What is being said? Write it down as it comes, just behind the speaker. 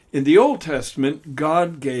In the Old Testament,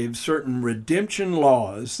 God gave certain redemption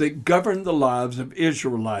laws that governed the lives of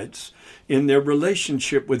Israelites in their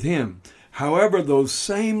relationship with Him. However, those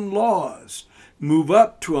same laws move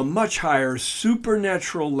up to a much higher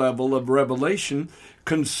supernatural level of revelation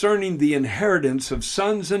concerning the inheritance of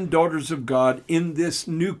sons and daughters of God in this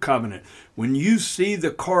new covenant. When you see the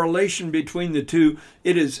correlation between the two,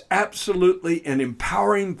 it is absolutely an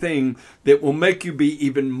empowering thing that will make you be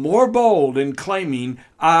even more bold in claiming,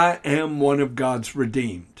 I am one of God's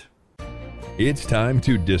redeemed. It's time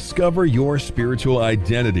to discover your spiritual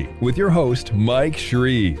identity with your host, Mike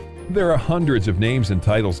Shreve. There are hundreds of names and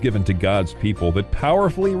titles given to God's people that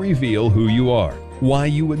powerfully reveal who you are, why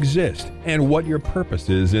you exist, and what your purpose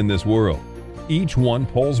is in this world. Each one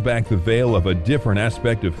pulls back the veil of a different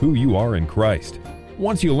aspect of who you are in Christ.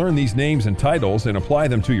 Once you learn these names and titles and apply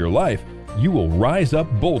them to your life, you will rise up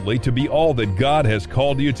boldly to be all that God has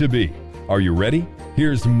called you to be. Are you ready?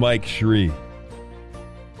 Here's Mike Shreve.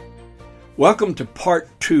 Welcome to part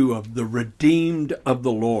 2 of the Redeemed of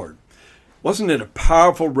the Lord. Wasn't it a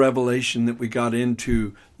powerful revelation that we got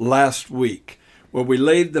into last week, where we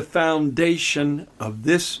laid the foundation of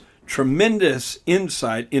this tremendous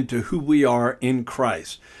insight into who we are in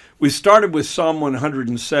Christ? We started with Psalm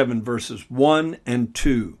 107, verses 1 and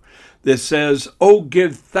 2, that says, "Oh,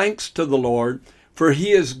 give thanks to the Lord, for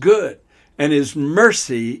He is good, and His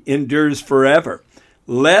mercy endures forever.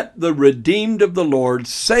 Let the redeemed of the Lord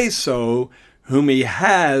say so, whom He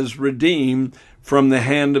has redeemed from the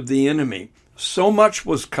hand of the enemy." So much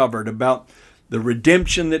was covered about the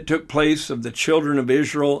redemption that took place of the children of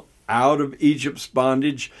Israel out of Egypt's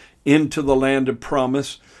bondage into the land of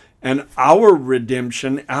promise, and our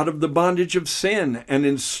redemption out of the bondage of sin and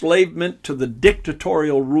enslavement to the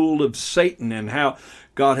dictatorial rule of Satan, and how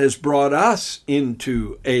God has brought us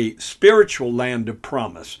into a spiritual land of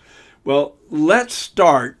promise. Well, let's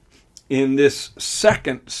start in this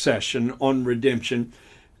second session on redemption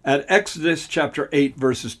at Exodus chapter 8,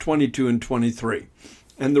 verses 22 and 23.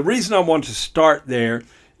 And the reason I want to start there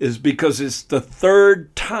is because it's the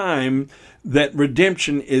third time that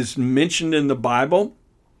redemption is mentioned in the Bible.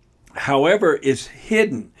 However, it's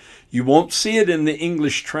hidden. You won't see it in the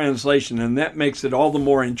English translation, and that makes it all the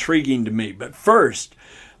more intriguing to me. But first,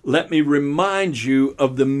 let me remind you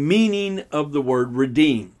of the meaning of the word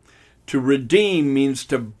redeem. To redeem means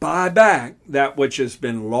to buy back that which has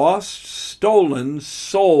been lost, stolen,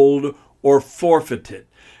 sold, or forfeited.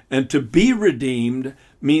 And to be redeemed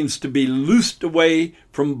means to be loosed away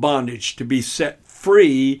from bondage, to be set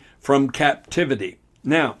free from captivity.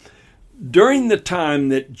 Now, during the time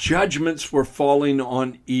that judgments were falling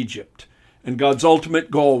on Egypt, and God's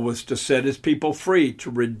ultimate goal was to set His people free,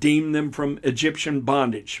 to redeem them from Egyptian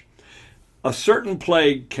bondage, a certain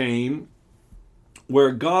plague came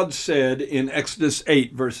where God said in Exodus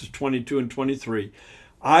 8, verses 22 and 23,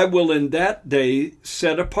 "I will in that day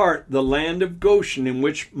set apart the land of Goshen in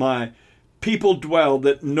which my people dwell,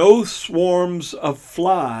 that no swarms of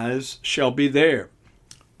flies shall be there."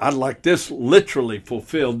 I'd like this literally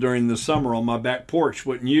fulfilled during the summer on my back porch,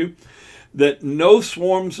 wouldn't you? That no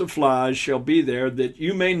swarms of flies shall be there, that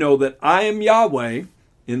you may know that I am Yahweh.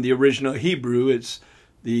 In the original Hebrew, it's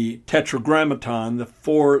the tetragrammaton, the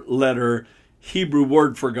 4-letter Hebrew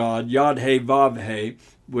word for God, Yod-Heh-Vav-Heh,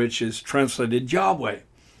 which is translated Yahweh,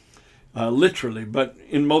 literally. But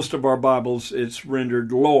in most of our Bibles, it's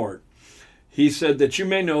rendered Lord. He said that you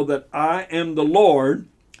may know that I am the Lord.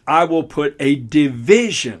 I will put a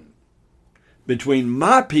division between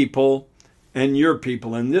my people and your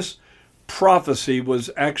people. And this prophecy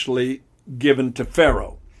was actually given to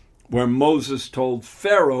Pharaoh, where Moses told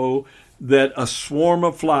Pharaoh that a swarm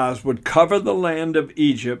of flies would cover the land of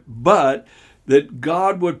Egypt, but that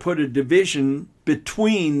God would put a division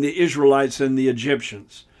between the Israelites and the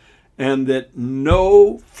Egyptians, and that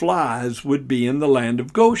no flies would be in the land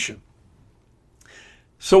of Goshen.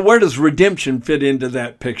 So where does redemption fit into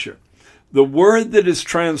that picture? The word that is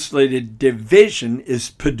translated division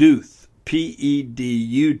is peduth, P-E-D-U-T-H,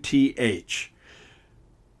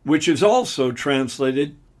 which is also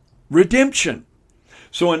translated redemption.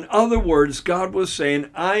 So in other words, God was saying,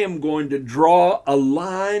 I am going to draw a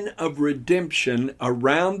line of redemption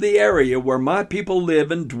around the area where my people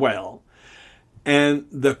live and dwell, and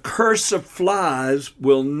the curse of flies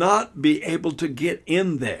will not be able to get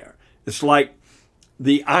in there. It's like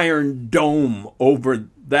the iron dome over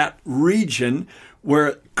that region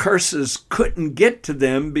where curses couldn't get to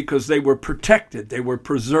them because they were protected. They were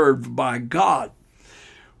preserved by God.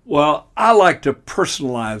 Well, I like to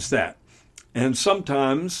personalize that. And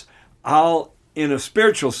sometimes I'll, in a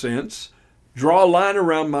spiritual sense, draw a line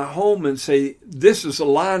around my home and say, this is a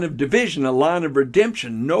line of division, a line of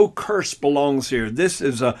redemption. No curse belongs here. This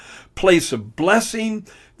is a place of blessing.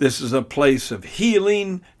 This is a place of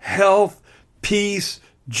healing, health, peace,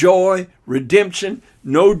 joy, redemption.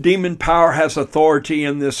 No demon power has authority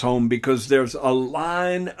in this home because there's a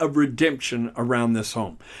line of redemption around this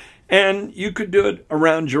home. And you could do it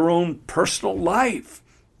around your own personal life.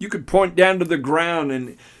 You could point down to the ground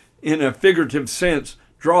and, in a figurative sense,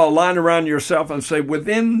 draw a line around yourself and say,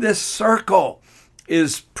 within this circle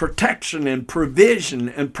is protection and provision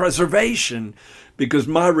and preservation because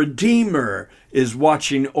my Redeemer is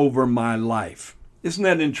watching over my life. Isn't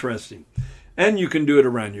that interesting? And you can do it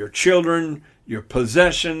around your children, your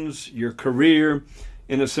possessions, your career.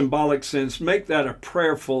 In a symbolic sense, make that a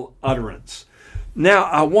prayerful utterance. Now,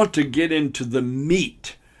 I want to get into the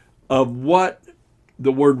meat of what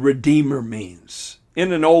the word Redeemer means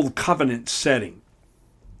in an old covenant setting.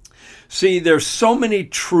 See, there's so many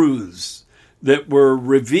truths that were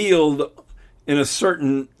revealed in a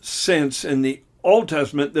certain sense in the Old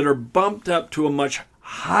Testament that are bumped up to a much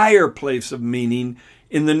higher place of meaning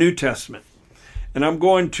in the New Testament. And I'm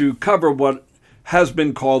going to cover what has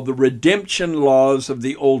been called the redemption laws of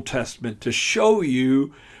the Old Testament to show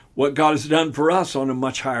you what God has done for us on a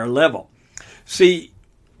much higher level. See,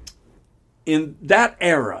 in that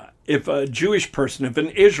era, if a Jewish person, if an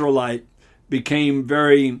Israelite became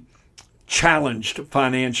very challenged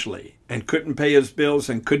financially and couldn't pay his bills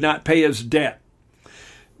and could not pay his debt,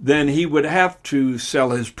 then he would have to sell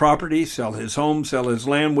his property, sell his home, sell his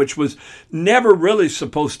land, which was never really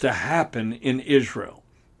supposed to happen in Israel.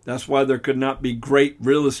 That's why there could not be great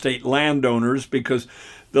real estate landowners, because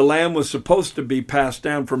the land was supposed to be passed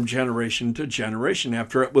down from generation to generation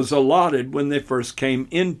after it was allotted when they first came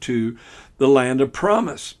into the land of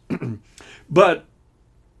promise. But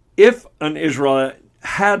if an Israelite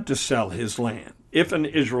had to sell his land, if an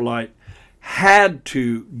Israelite had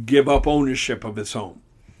to give up ownership of his home,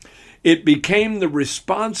 it became the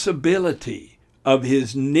responsibility of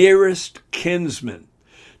his nearest kinsman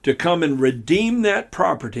to come and redeem that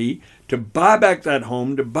property, to buy back that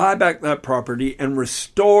home, to buy back that property, and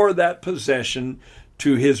restore that possession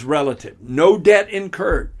to his relative. No debt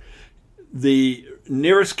incurred. The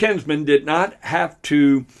nearest kinsman did not have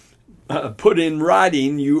to put in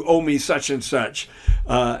writing, you owe me such and such,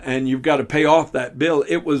 and you've got to pay off that bill.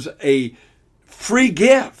 It was a free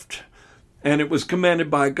gift, and it was commanded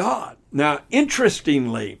by God. Now,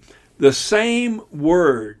 interestingly, the same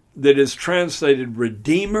word that is translated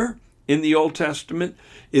Redeemer in the Old Testament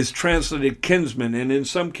is translated kinsman, and in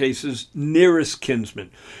some cases, nearest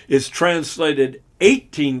kinsman. It's translated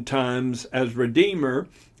 18 times as Redeemer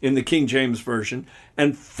in the King James Version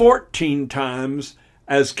and 14 times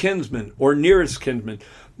as kinsman or nearest kinsman,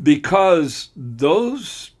 because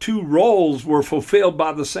those two roles were fulfilled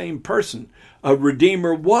by the same person. A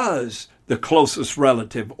Redeemer was the closest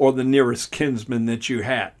relative or the nearest kinsman that you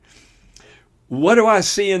had. What do I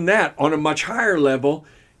see in that? On a much higher level,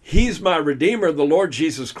 He's my Redeemer. The Lord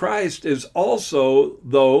Jesus Christ is also,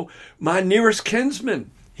 though, my nearest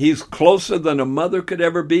kinsman. He's closer than a mother could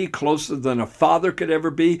ever be, closer than a father could ever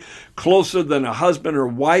be, closer than a husband or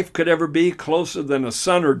wife could ever be, closer than a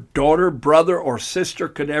son or daughter, brother or sister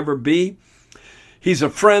could ever be. He's a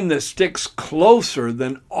friend that sticks closer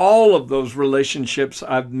than all of those relationships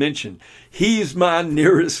I've mentioned. He's my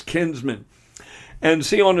nearest kinsman. And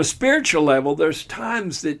see, on a spiritual level, there's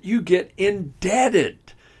times that you get indebted.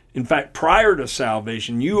 In fact, prior to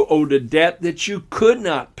salvation, you owed a debt that you could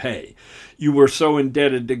not pay. You were so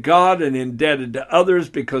indebted to God and indebted to others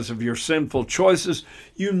because of your sinful choices,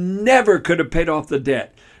 you never could have paid off the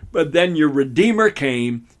debt. But then your Redeemer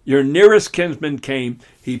came, your nearest kinsman came,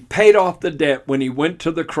 he paid off the debt when he went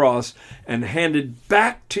to the cross and handed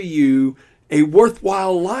back to you a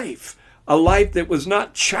worthwhile life, a life that was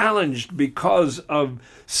not challenged because of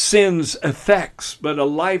sin's effects, but a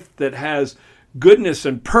life that has goodness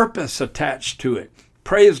and purpose attached to it.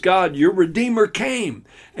 Praise God, your Redeemer came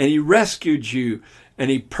and he rescued you and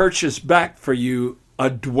he purchased back for you a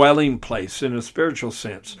dwelling place in a spiritual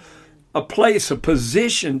sense. A place, a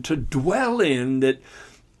position to dwell in that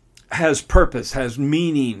has purpose, has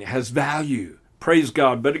meaning, has value. Praise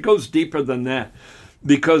God. But it goes deeper than that.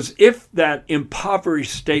 Because if that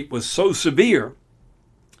impoverished state was so severe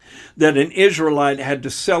that an Israelite had to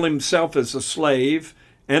sell himself as a slave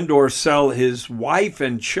and or sell his wife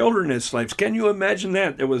and children as slaves, can you imagine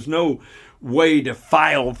that? There was no way to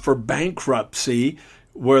file for bankruptcy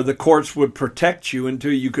where the courts would protect you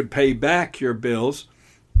until you could pay back your bills.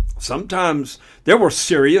 Sometimes there were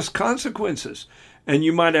serious consequences, and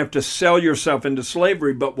you might have to sell yourself into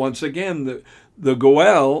slavery. But once again, The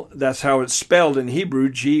Goel, that's how it's spelled in Hebrew,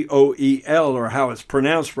 Goel, or how it's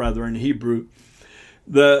pronounced rather in Hebrew.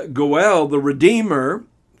 The Goel, the Redeemer,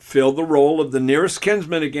 filled the role of the nearest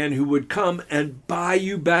kinsman again, who would come and buy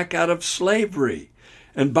you back out of slavery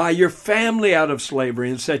and buy your family out of slavery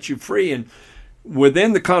and set you free. And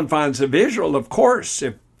within the confines of Israel, of course,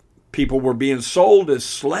 if people were being sold as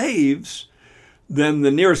slaves, then the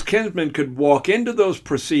nearest kinsman could walk into those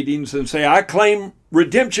proceedings and say, I claim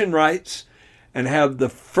redemption rights, and have the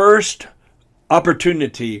first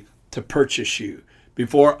opportunity to purchase you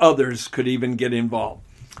before others could even get involved.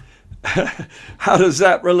 How does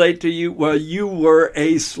that relate to you? Well, you were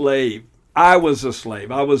a slave. I was a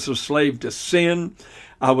slave. I was a slave to sin.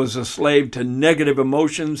 I was a slave to negative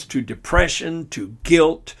emotions, to depression, to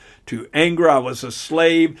guilt, to anger. I was a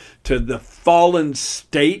slave to the fallen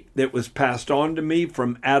state that was passed on to me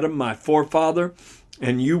from Adam, my forefather.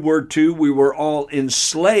 And you were too. We were all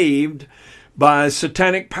enslaved by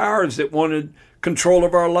satanic powers that wanted control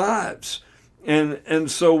of our lives.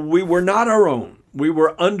 And so we were not our own. We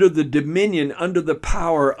were under the dominion, under the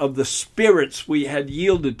power of the spirits we had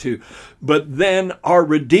yielded to. But then our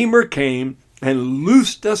Redeemer came and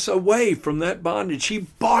loosed us away from that bondage. He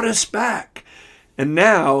bought us back. And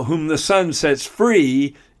now, whom the Son sets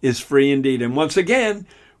free is free indeed. And once again,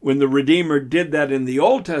 when the Redeemer did that in the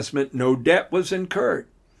Old Testament, no debt was incurred.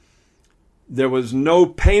 There was no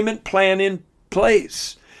payment plan in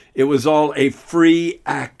place. It was all a free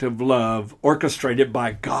act of love orchestrated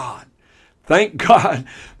by God. Thank God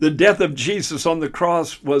the death of Jesus on the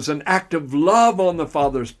cross was an act of love on the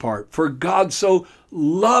Father's part. For God so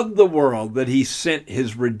loved the world that he sent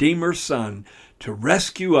his Redeemer Son to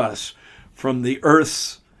rescue us from the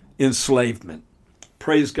earth's enslavement.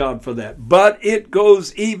 Praise God for that. But it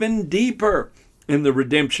goes even deeper in the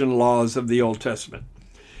redemption laws of the Old Testament.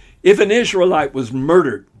 If an Israelite was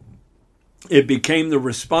murdered, it became the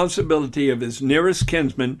responsibility of his nearest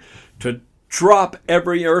kinsman to drop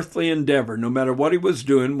every earthly endeavor, no matter what he was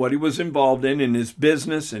doing, what he was involved in his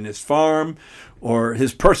business, in his farm, or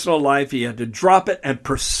his personal life. He had to drop it and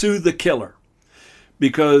pursue the killer,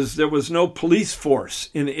 because there was no police force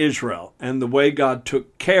in Israel. And the way God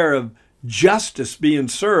took care of justice being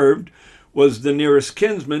served was the nearest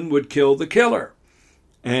kinsman would kill the killer.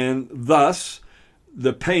 And thus,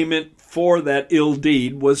 the payment for that ill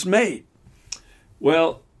deed was made.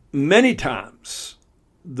 Well, many times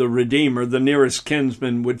the Redeemer, the nearest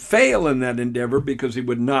kinsman, would fail in that endeavor because he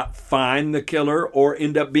would not find the killer or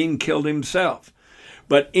end up being killed himself.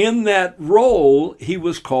 But in that role, he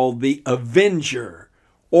was called the avenger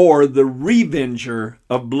or the revenger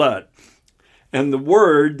of blood. And the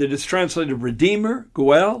word that is translated Redeemer,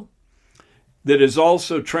 Goel, that is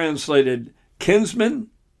also translated kinsman,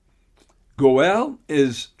 Goel,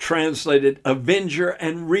 is translated avenger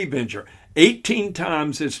and revenger. 18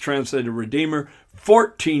 times it's translated Redeemer,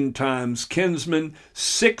 14 times kinsman,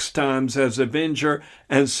 6 times as avenger,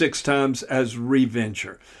 and 6 times as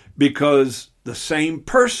revenger, because the same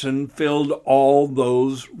person filled all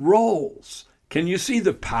those roles. Can you see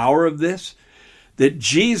the power of this? That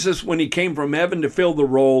Jesus, when he came from heaven to fill the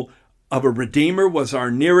role of a Redeemer, was our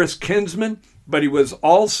nearest kinsman, but he was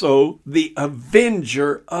also the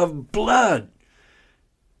avenger of blood.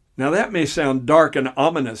 Now that may sound dark and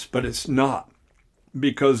ominous, but it's not,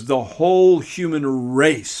 because the whole human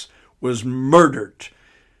race was murdered.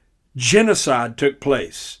 Genocide took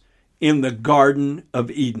place in the Garden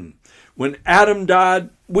of Eden. When Adam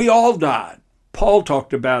died, we all died. Paul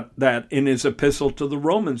talked about that in his epistle to the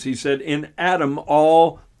Romans. He said, in Adam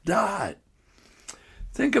all died.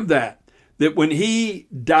 Think of that when he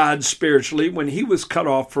died spiritually, when he was cut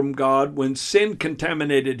off from God, when sin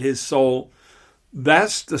contaminated his soul,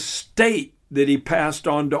 that's the state that he passed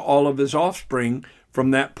on to all of his offspring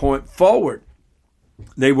from that point forward.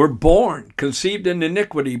 They were born, conceived in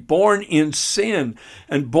iniquity, born in sin,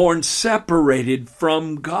 and born separated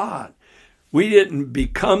from God. We didn't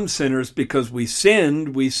become sinners because we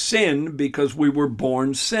sinned because we were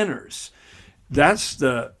born sinners. That's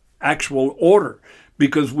the actual order,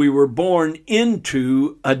 because we were born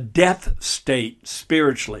into a death state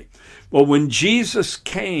spiritually. Well, when Jesus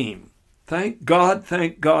came, thank God,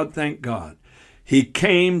 thank God, thank God, he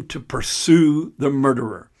came to pursue the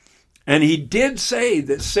murderer. And he did say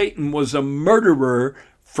that Satan was a murderer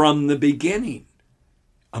from the beginning.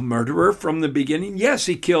 A murderer from the beginning? Yes,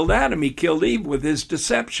 he killed Adam. He killed Eve with his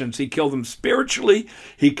deceptions. He killed them spiritually.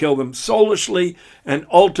 He killed them soulishly. And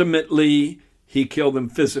ultimately, he killed them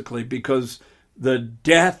physically, because the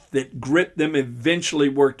death that gripped them eventually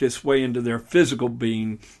worked its way into their physical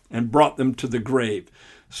being and brought them to the grave.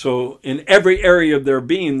 So in every area of their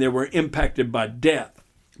being, they were impacted by death.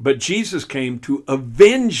 But Jesus came to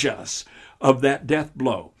avenge us of that death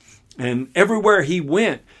blow. And everywhere he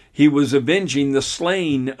went, he was avenging the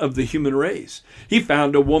slain of the human race. He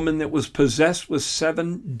found a woman that was possessed with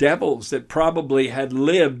 7 devils that probably had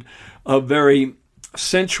lived a very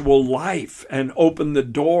sensual life and opened the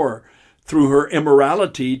door through her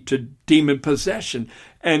immorality to demon possession.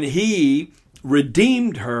 And he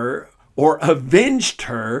redeemed her or avenged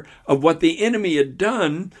her of what the enemy had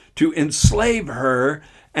done to enslave her,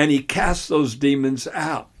 and he cast those demons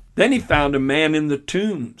out. Then he found a man in the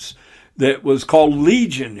tombs that was called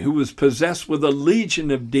Legion, who was possessed with a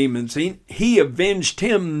legion of demons. He avenged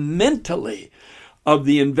him mentally of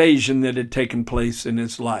the invasion that had taken place in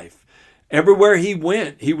his life. Everywhere he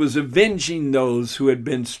went, he was avenging those who had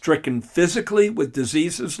been stricken physically with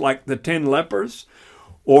diseases like the 10 lepers,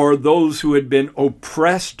 or those who had been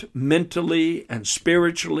oppressed mentally and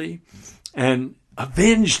spiritually, and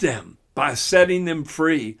avenged them by setting them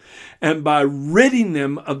free and by ridding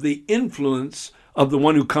them of the influence of the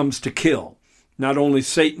one who comes to kill. Not only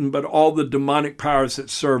Satan, but all the demonic powers that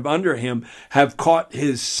serve under him have caught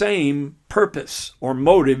his same purpose or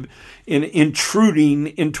motive in intruding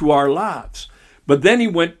into our lives. But then he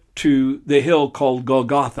went to the hill called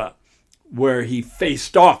Golgotha, where he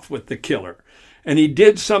faced off with the killer. And he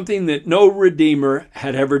did something that no Redeemer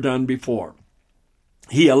had ever done before.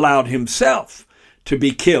 He allowed himself to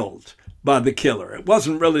be killed by the killer. It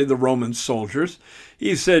wasn't really the Roman soldiers.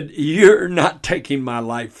 He said, "You're not taking my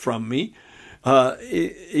life from me."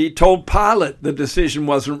 He told Pilate the decision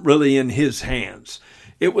wasn't really in his hands.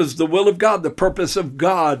 It was the will of God, the purpose of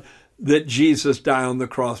God, that Jesus died on the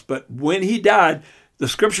cross. But when he died, the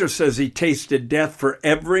scripture says he tasted death for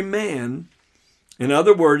every man. In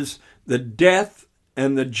other words, the death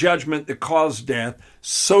and the judgment that caused death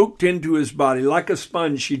soaked into his body. Like a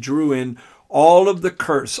sponge, he drew in all of the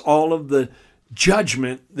curse, all of the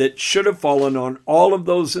judgment that should have fallen on all of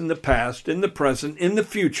those in the past, in the present, in the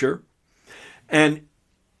future. And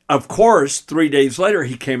of course, 3 days later,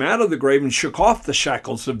 he came out of the grave and shook off the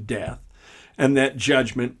shackles of death and that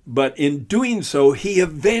judgment. But in doing so, he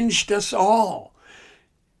avenged us all.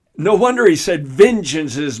 No wonder he said,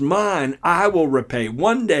 "Vengeance is mine, I will repay."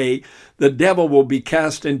 One day, the devil will be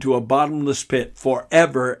cast into a bottomless pit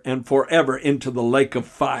forever and forever into the lake of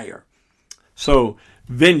fire. So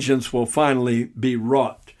vengeance will finally be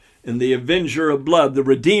wrought. And the avenger of blood, the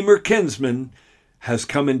Redeemer kinsman, has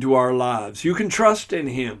come into our lives. You can trust in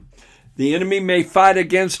him. The enemy may fight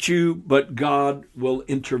against you, but God will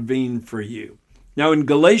intervene for you. Now in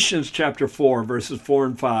Galatians chapter 4, verses 4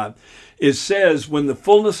 and 5, it says, "When the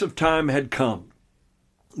fullness of time had come,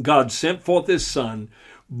 God sent forth his Son,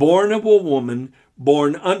 born of a woman,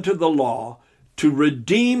 born unto the law, to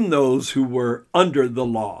redeem those who were under the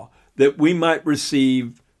law, that we might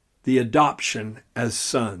receive the adoption as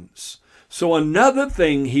sons." So another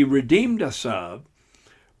thing he redeemed us of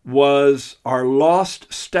was our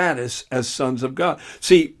lost status as sons of God.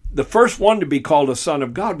 See, the first one to be called a son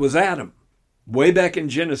of God was Adam. Way back in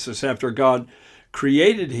Genesis, after God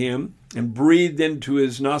created him and breathed into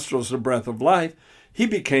his nostrils the breath of life, he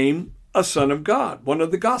became a son of God. One of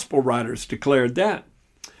the gospel writers declared that.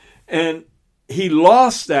 And he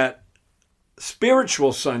lost that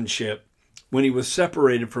spiritual sonship when he was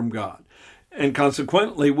separated from God. And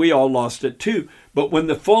consequently, we all lost it too. But when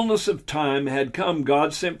the fullness of time had come,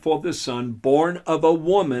 God sent forth his Son, born of a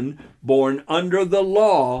woman, born under the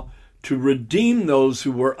law, to redeem those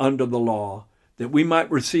who were under the law, that we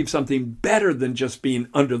might receive something better than just being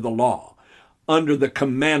under the law, under the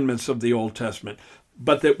commandments of the Old Testament,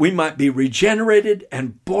 but that we might be regenerated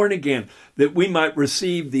and born again, that we might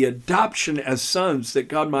receive the adoption as sons, that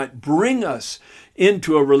God might bring us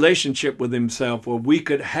into a relationship with himself where we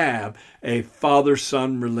could have a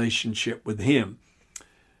father-son relationship with him.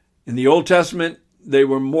 In the Old Testament, they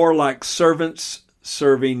were more like servants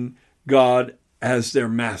serving God as their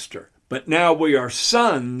master. But now we are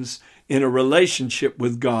sons in a relationship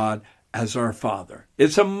with God as our Father.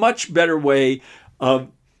 It's a much better way of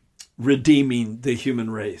redeeming the human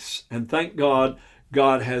race. And thank God,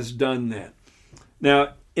 God has done that.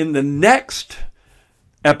 Now, in the next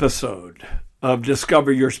episode of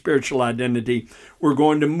Discover Your Spiritual Identity, we're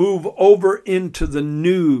going to move over into the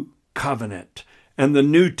New Covenant and the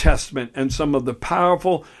New Testament and some of the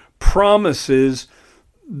powerful promises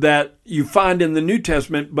that you find in the New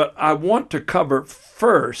Testament. But I want to cover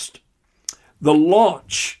first the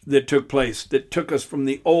launch that took place, that took us from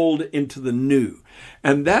the old into the new.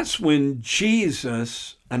 And that's when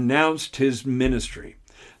Jesus announced his ministry.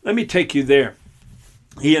 Let me take you there.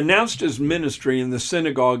 He announced his ministry in the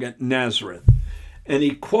synagogue at Nazareth, and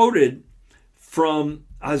he quoted from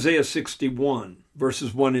Isaiah 61.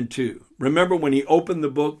 verses 1 and 2. Remember when he opened the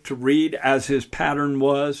book to read as his pattern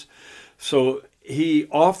was? So he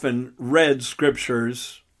often read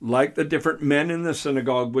scriptures like the different men in the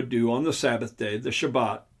synagogue would do on the Sabbath day, the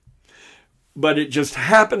Shabbat. But it just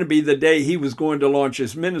happened to be the day he was going to launch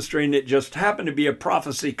his ministry, and it just happened to be a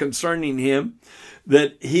prophecy concerning him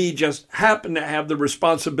that he just happened to have the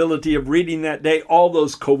responsibility of reading that day. All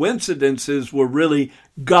those coincidences were really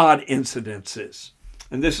God incidences.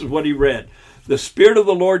 And this is what he read. The Spirit of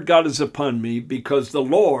the Lord God is upon me, because the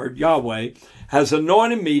Lord, Yahweh, has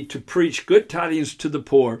anointed me to preach good tidings to the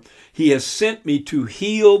poor. He has sent me to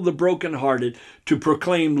heal the brokenhearted, to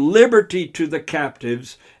proclaim liberty to the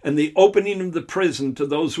captives, and the opening of the prison to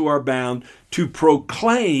those who are bound, to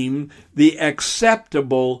proclaim the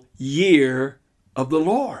acceptable year of the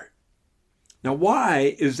Lord. Now,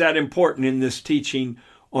 why is that important in this teaching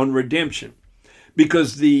on redemption?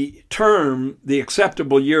 Because the term, the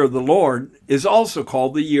acceptable year of the Lord, is also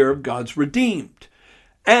called the year of God's redeemed.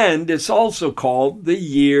 And it's also called the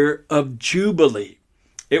year of Jubilee.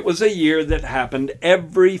 It was a year that happened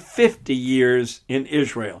every 50 years in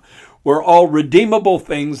Israel, where all redeemable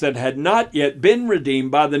things that had not yet been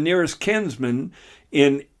redeemed by the nearest kinsman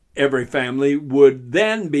in every family would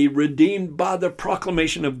then be redeemed by the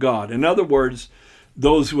proclamation of God. In other words,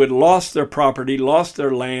 those who had lost their property, lost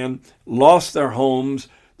their land, lost their homes,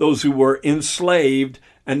 those who were enslaved,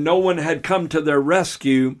 and no one had come to their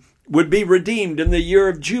rescue, would be redeemed in the year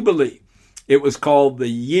of Jubilee. It was called the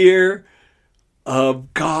year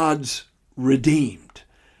of God's redeemed.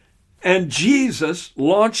 And Jesus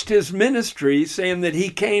launched his ministry saying that he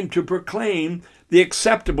came to proclaim the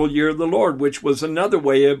acceptable year of the Lord, which was another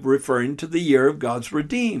way of referring to the year of God's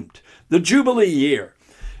redeemed, the Jubilee year.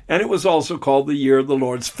 And it was also called the year of the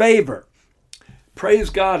Lord's favor. Praise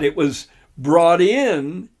God, it was brought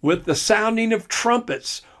in with the sounding of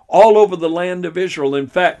trumpets all over the land of Israel. In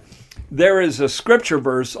fact, there is a scripture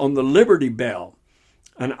verse on the Liberty Bell,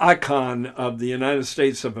 an icon of the United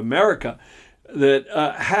States of America, that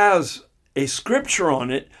has a scripture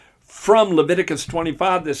on it from Leviticus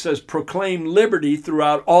 25 that says, proclaim liberty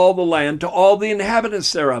throughout all the land to all the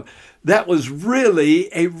inhabitants thereof. That was really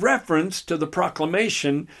a reference to the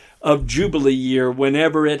proclamation of Jubilee year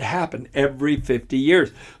whenever it happened, every 50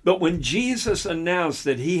 years. But when Jesus announced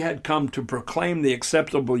that he had come to proclaim the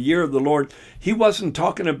acceptable year of the Lord, he wasn't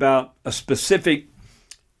talking about a specific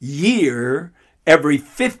year every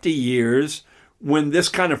 50 years when this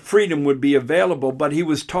kind of freedom would be available, but he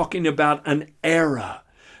was talking about an era,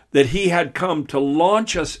 that he had come to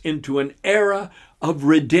launch us into an era of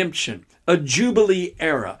redemption, a Jubilee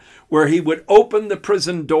era, where he would open the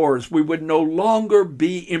prison doors. We would no longer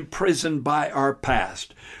be imprisoned by our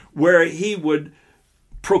past, where he would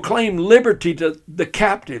proclaim liberty to the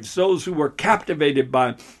captives, those who were captivated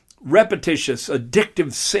by repetitious,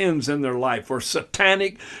 addictive sins in their life, or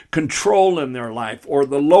satanic control in their life, or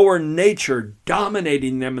the lower nature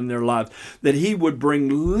dominating them in their lives, that he would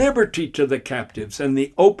bring liberty to the captives and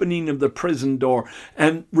the opening of the prison door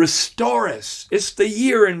and restore us. It's the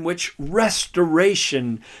year in which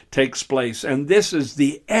restoration takes place, and this is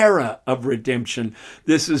the era of redemption.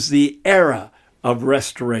 This is the era of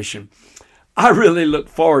restoration. I really look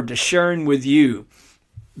forward to sharing with you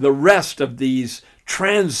the rest of these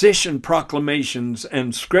transition proclamations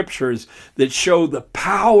and scriptures that show the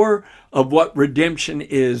power of what redemption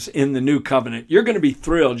is in the new covenant. You're going to be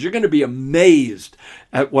thrilled. You're going to be amazed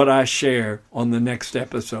at what I share on the next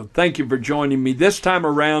episode. Thank you for joining me this time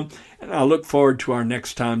around, and I look forward to our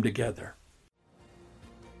next time together.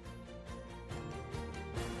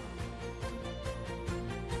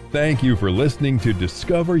 Thank you for listening to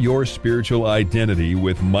Discover Your Spiritual Identity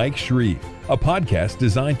with Mike Shreve, a podcast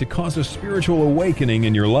designed to cause a spiritual awakening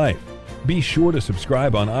in your life. Be sure to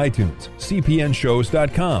subscribe on iTunes,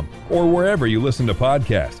 cpnshows.com, or wherever you listen to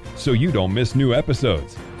podcasts so you don't miss new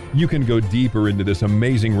episodes. You can go deeper into this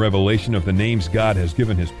amazing revelation of the names God has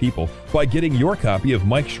given His people by getting your copy of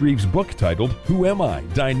Mike Shreve's book titled, Who Am I?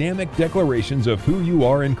 Dynamic Declarations of Who You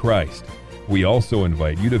Are in Christ. We also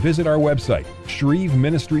invite you to visit our website,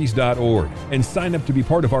 shreveministries.org, and sign up to be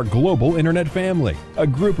part of our global internet family, a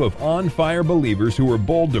group of on-fire believers who are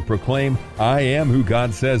bold to proclaim, I am who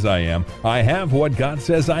God says I am, I have what God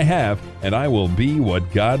says I have, and I will be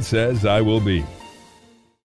what God says I will be.